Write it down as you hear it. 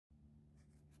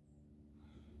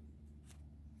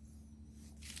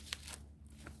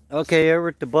Okay, over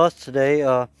at the bus today.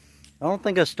 I don't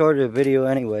think I started a video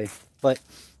anyway, but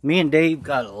me and Dave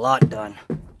got a lot done.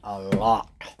 A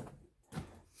lot.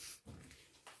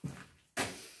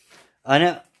 I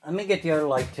know. Let me get the other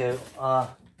light too.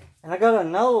 And I got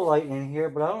another light in here,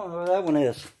 but I don't know where that one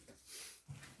is.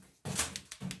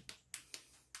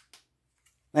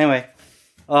 Anyway,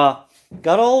 got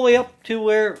all the way up to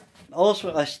where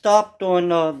also I stopped on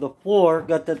the floor,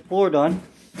 got that floor done.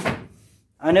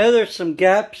 I know there's some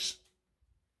gaps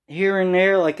here and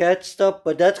there, like that stuff,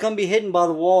 but that's going to be hidden by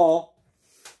the wall.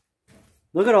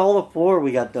 Look at all the floor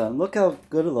we got done. Look how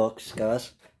good it looks,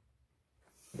 guys.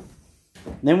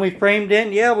 Then we framed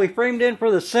in. Yeah, we framed in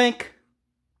for the sink.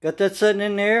 Got that sitting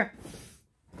in there.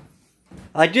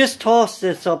 I just tossed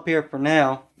this up here for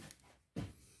now.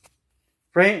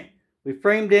 We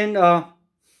framed in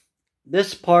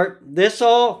this part. This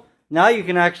all, now you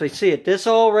can actually see it. This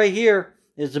all right here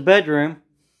is the bedroom.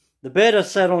 The bed is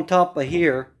set on top of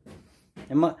here.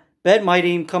 And my bed might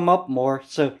even come up more.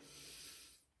 So,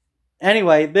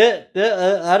 anyway,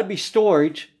 that'd be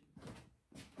storage.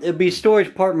 It'd be a storage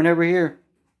apartment over here.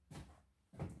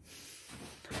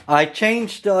 I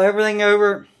changed everything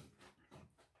over.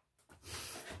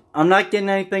 I'm not getting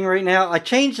anything right now. I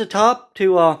changed the top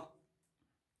to,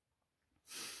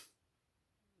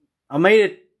 I made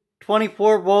it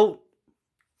 24 volt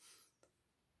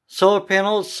solar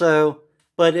panels, so,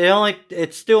 but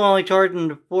it's still only charging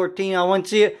to 14. I wouldn't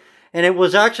see it, and it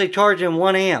was actually charging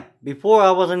 1 amp. Before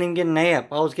I wasn't even getting an amp.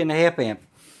 I was getting a half amp.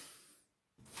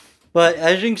 But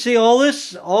as you can see, all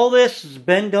this has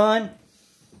been done.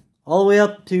 All the way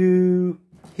up to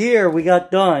here we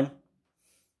got done.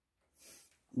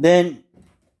 Then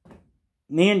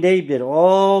me and Dave did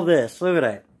all this. Look at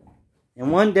that. In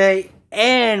one day,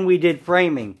 and we did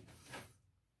framing.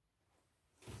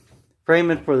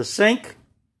 Framing for the sink.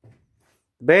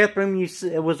 The bathroom,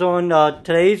 it was on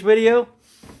today's video.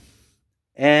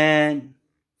 And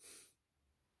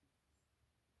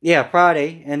yeah,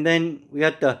 Friday. And then we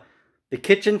got the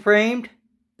kitchen framed.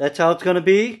 That's how it's going to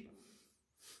be.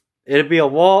 It'll be a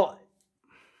wall.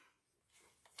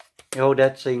 Hold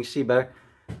that so you can see better.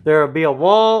 There'll be a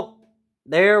wall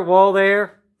there, wall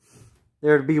there.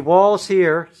 There'll be walls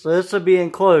here. So this will be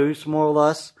enclosed, more or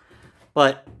less.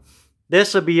 But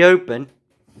this will be open.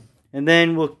 And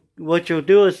then what you'll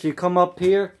do is you come up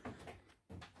here.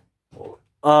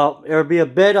 There'll be a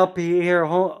bed up here,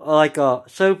 like a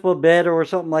sofa bed or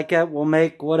something like that. We'll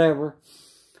make whatever.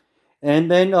 And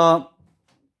then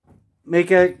make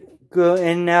it go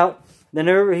in and out. Then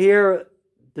over here,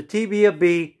 the TV will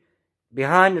be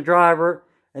behind the driver.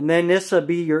 And then this will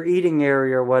be your eating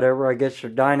area or whatever. I guess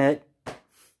your dinette.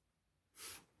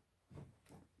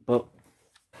 But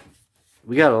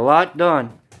we got a lot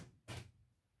done,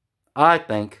 I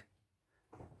think.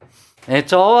 And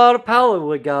it's all out of pallet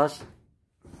wood, guys.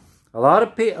 A lot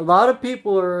of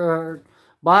people are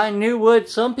buying new wood.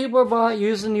 Some people are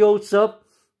using the old stuff.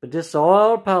 But this is all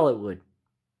out of pallet wood.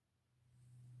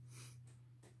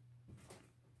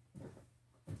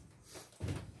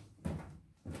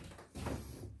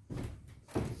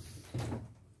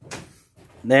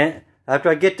 Then, after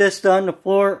I get this done, the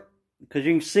floor, because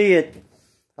you can see it,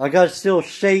 I got to still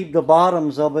shade the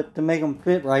bottoms of it to make them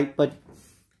fit right, but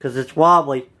because it's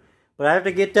wobbly. But I have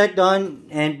to get that done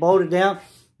and bolt it down.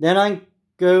 Then I can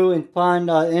go and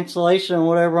find insulation or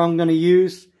whatever I'm going to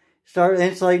use. Start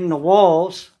insulating the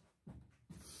walls.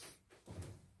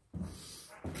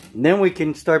 And then we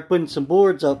can start putting some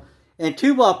boards up. And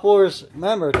 2x4s,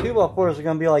 remember, 2x4s are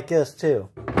going to be like this too.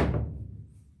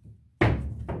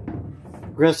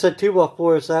 We're going to set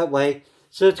 2x4s that way.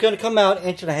 So it's going to come out 1.5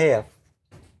 inches.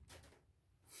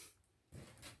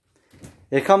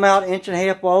 It'll come out 1.5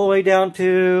 inches all the way down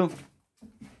to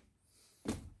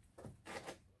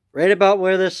right about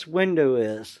where this window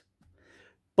is.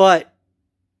 But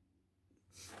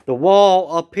the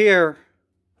wall up here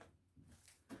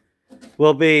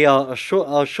will be a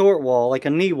short wall, like a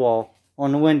knee wall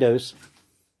on the windows.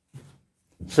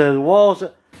 So the wall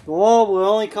will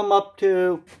only come up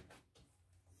to,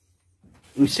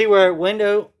 you see where our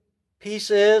window piece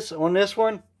is on this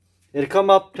one? It'll come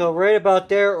up to right about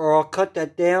there, or I'll cut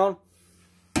that down.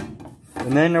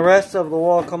 And then the rest of the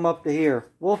wall come up to here.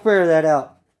 We'll figure that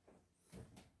out.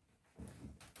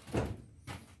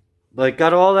 But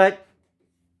got all that,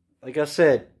 like I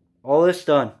said, all this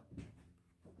done.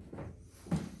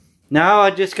 Now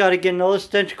I just got to get another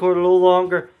extension cord a little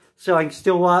longer so I can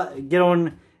still get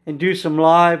on and do some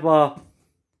live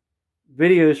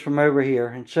videos from over here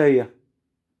and show you.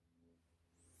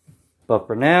 But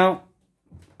for now,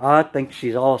 I think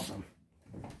she's awesome.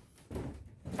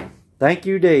 Thank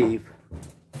you, Dave.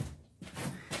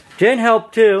 Jen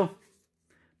helped too.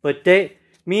 But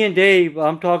me and Dave,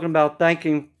 I'm talking about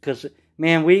thanking, because,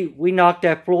 man, we knocked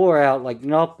that floor out like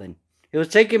nothing. It was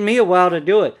taking me a while to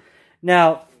do it.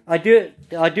 Now, I do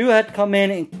have to come in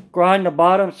and grind the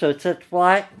bottom so it sits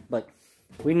flat, but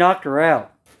we knocked her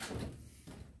out.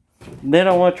 And then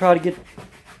I want to try to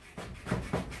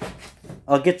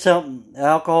I'll get some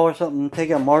alcohol or something and take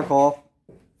that mark off.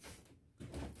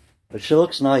 But she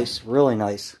looks nice, really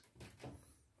nice.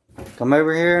 Come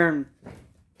over here and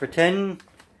pretend,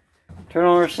 turn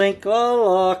on her sink.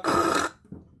 Oh, look.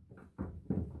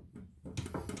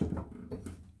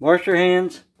 Wash your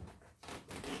hands.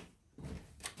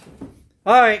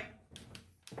 Alright.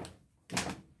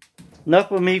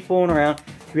 Enough of me fooling around.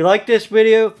 If you like this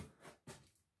video,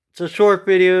 it's a short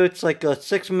video. It's like a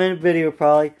 6-minute video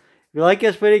probably. If you like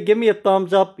this video, give me a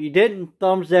thumbs up. If you didn't,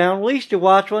 thumbs down. At least you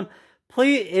watch one.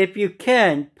 Please, if you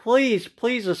can, please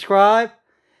subscribe.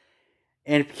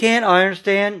 And if you can't, I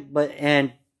understand.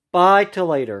 And bye till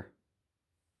later.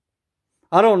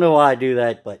 I don't know why I do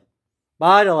that, but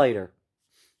bye till later.